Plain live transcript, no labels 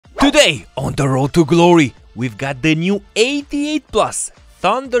Today on the road to glory, we've got the new 88 plus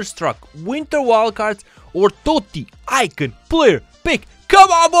Thunderstruck Winter Wildcards or TOTY Icon Player Pick. Come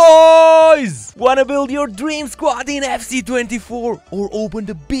on, boys! Wanna build your dream squad in FC24 or open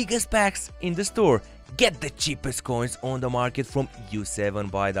the biggest packs in the store? Get the cheapest coins on the market from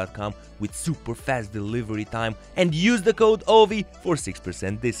u7buy.com with super fast delivery time and use the code OVI for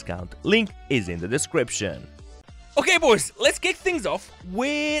 6% discount. Link is in the description. Okay, boys, let's kick things off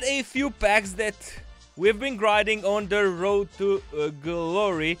with a few packs that we've been grinding on the road to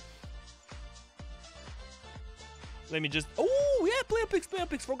glory. Let me just... Oh, yeah, player picks.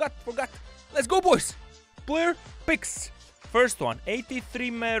 Forgot. Let's go, boys. Player picks. First one, 83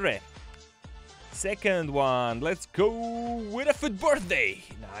 Mere. Second one, let's go with a foot birthday.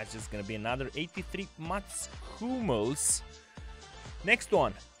 Nah, it's just gonna be another 83 Mats Hummels. Next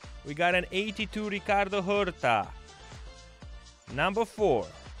one, we got an 82 Ricardo Horta. Number 4,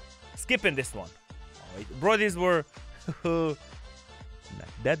 skipping this one. Oh, wait. Bro, these were not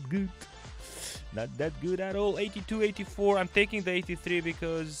that good. Not that good at all. 82, 84. I'm taking the 83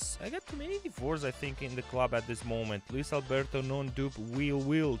 because I got too many 84s, I think, in the club at this moment. Luis Alberto, non-dupe,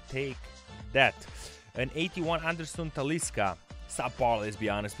 will take that. An 81 Anderson Talisca. Subpar, let's be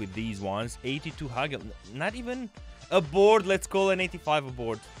honest with these ones. 82 Hagel. Not even a board. Let's call an 85 a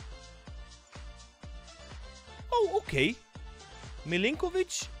board. Oh, okay.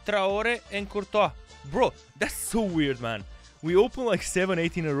 Milinkovic, Traore, and Courtois. Bro, that's so weird, man. We open like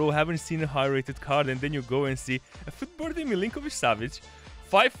 7-8 in a row, haven't seen a high-rated card, and then you go and see a foot birthday Milinkovic Savic,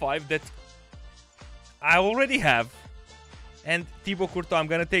 5-5 that I already have, and Thibaut Courtois. I'm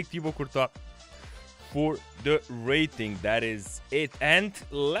gonna take Thibaut Courtois for the rating. That is it. And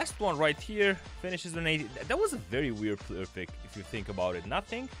last one right here finishes on 80. That was a very weird player pick if you think about it.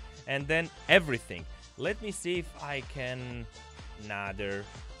 Nothing, and then everything. Let me see if I can... Nah,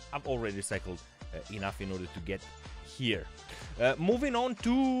 I've already recycled enough in order to get here. Moving on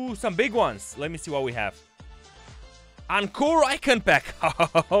to some big ones. Let me see what we have. Encore Icon Pack.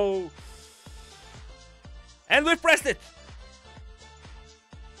 And we pressed it.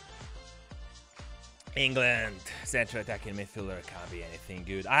 England. Central attacking midfielder. Can't be anything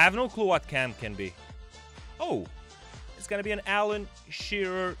good. I have no clue what Cam can be. Oh. It's going to be an Alan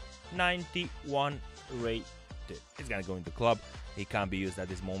Shearer 91 rated. It's going to go in the club. He can't be used at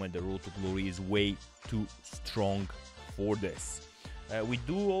this moment. The road to glory is way too strong for this. We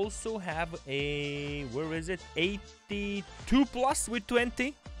do also have a... Where is it? 82 plus with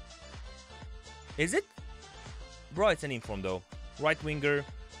 20. Is it? Bro, it's an inform though. Right winger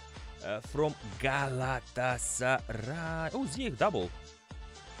from Galatasaray. Oh, Ziyech double.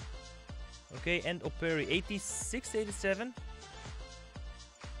 Okay, and Operi 86, 87.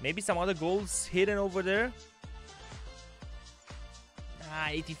 Maybe some other goals hidden over there.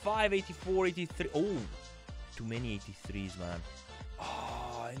 85, 84, 83. Oh, too many 83s, man.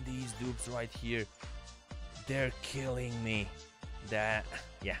 Oh, and these dupes right here, they're killing me. That,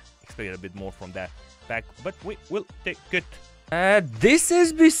 yeah, expected a bit more from that pack, but we will take it. This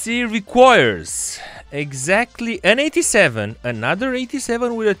SBC requires exactly an 87, another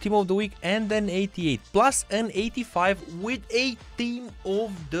 87 with a team of the week, and an 88, plus an 85 with a team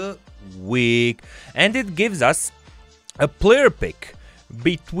of the week. And it gives us a player pick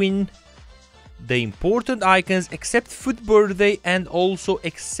between the important icons except foot birthday and also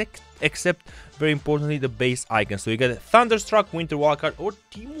except very importantly the base icon. So you got a Thunderstruck Winter Wildcard or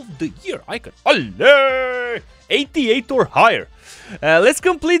team of the year icon. Allez! 88 or higher. Let's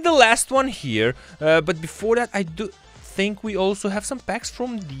complete the last one here, but before that I do think we also have some packs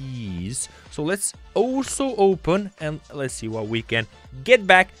from these, so let's also open and let's see what we can get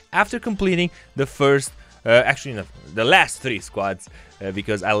back after completing the first actually no, the last 3 squads,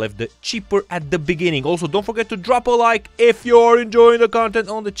 because I left the cheaper at the beginning. Also, don't forget to drop a like if you're enjoying the content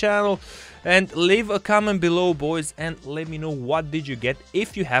on the channel, and leave a comment below, boys, and let me know what did you get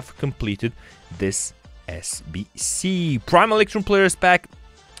if you have completed this SBC. Prime Electrum Players Pack,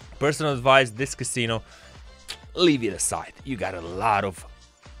 personal advice, this casino, leave it aside. You got a lot of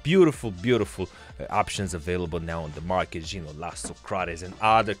beautiful options available now on the market. Gino, Las Socrates, and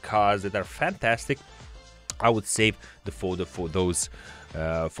other cards that are fantastic. I would save the folder for those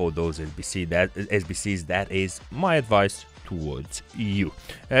SBCs. That is my advice towards you.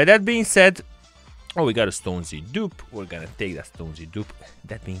 That being said, oh, we got a Stonesy dupe. We're gonna take that Stonesy dupe.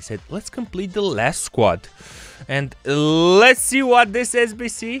 That being said, let's complete the last squad and let's see what this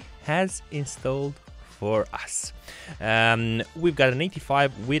SBC has installed for us. We've got an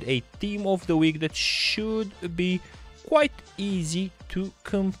 85 with a team of the week that should be quite easy to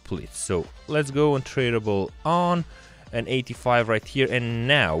complete. So let's go on tradable on an 85 right here. And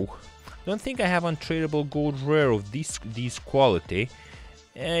now, don't think I have untradeable gold rare of these quality.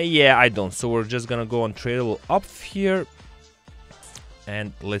 Yeah, I don't. So we're just gonna go untradeable up here.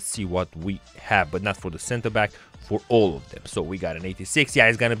 And let's see what we have, but not for the center back, for all of them. So we got an 86. Yeah,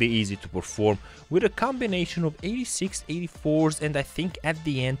 it's gonna be easy to perform with a combination of 86, 84s, and I think at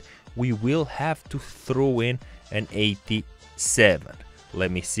the end we will have to throw in an 87.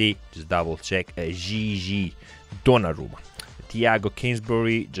 Let me see, just double check. GG Donnarumma, Thiago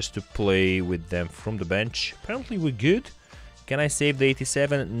Kingsbury, just to play with them from the bench. Apparently we're good. Can I save the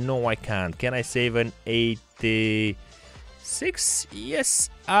 87? No, I can't. Can I save an 86? Yes,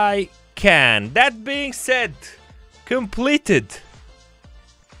 I can. That being said, completed.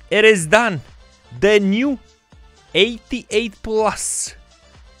 It is done. The new 88 plus.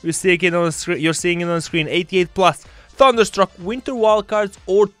 You're seeing it on the screen. You're seeing it on the screen. 88 plus. Thunderstruck Winter Wildcards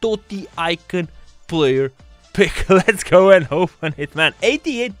or TOTY Icon player pick. Let's go and open it, man.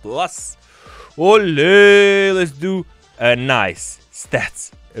 88 plus. Ole. Let's do a nice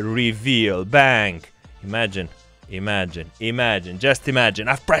stats reveal. Bang. Imagine. Just imagine.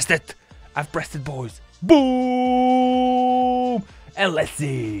 I've pressed it, boys. Boom. And let's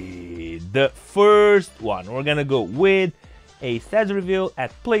see the first one. We're gonna go with a stats reveal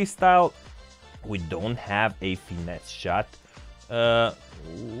at playstyle. We don't have a finesse shot.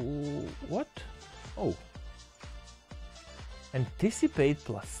 What? Oh. Anticipate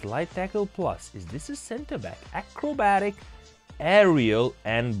plus slide tackle plus. Is this a center back? Acrobatic, aerial,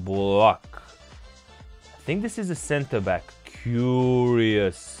 and block. I think this is a center back.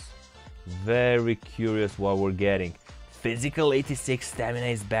 Curious. Very curious what we're getting. Physical 86, stamina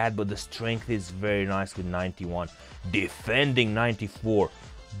is bad, but the strength is very nice with 91. Defending 94.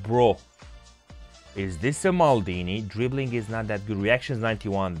 Bro. Is this a Maldini? Dribbling is not that good. Reactions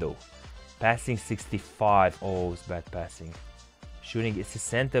 91 though. Passing 65. Oh, it's bad passing. Shooting is a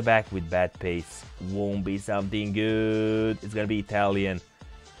center back with bad pace. Won't be something good. It's gonna be Italian.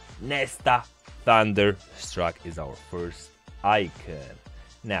 Nesta Thunderstruck is our first icon.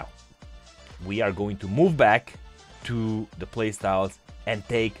 Now, we are going to move back to the playstyles and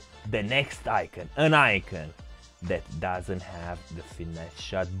take the next icon. An icon that doesn't have the finesse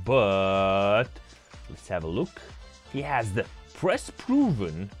shot, but let's have a look. He has the press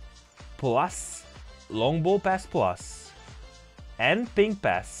proven plus, long ball pass plus, and ping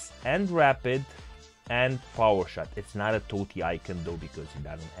pass, and rapid, and power shot. It's not a TOTY icon though because he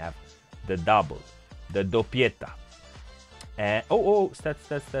doesn't have the double, the doppietta.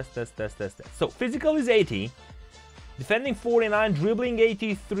 Stats. So physical is 80, defending 49, dribbling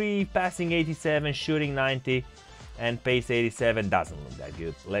 83, passing 87, shooting 90, and pace 87. Doesn't look that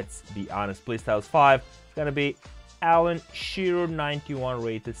good. Let's be honest. Playstyles 5. It's gonna be Alan Shearer, 91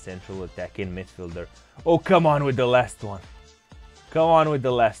 rated central attacking midfielder. Oh, come on with the last one.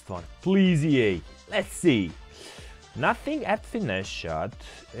 Please, EA. Let's see. Nothing at finesse shot.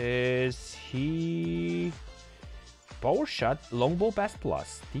 Is he... Power shot, long ball pass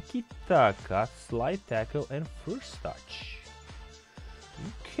plus, tiki-taka, slide tackle, and first touch.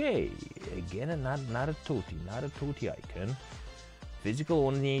 Okay, again, not a TOTY icon. Physical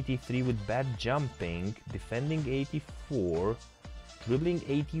only 83 with bad jumping, defending 84, dribbling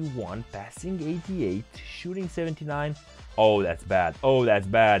 81, passing 88, shooting 79. Oh, that's bad.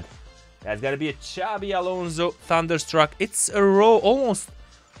 That's gotta be a Xabi Alonso Thunderstruck. It's a row, almost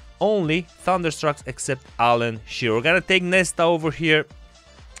only Thunderstrucks except Alan Shearer. We're gonna take Nesta over here.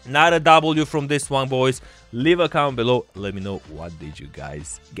 Not a W from this one, boys. Leave a comment below. Let me know what did you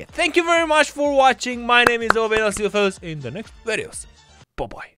guys get. Thank you very much for watching. My name is Ove. I'll see you fellas in the next videos. Bye-bye.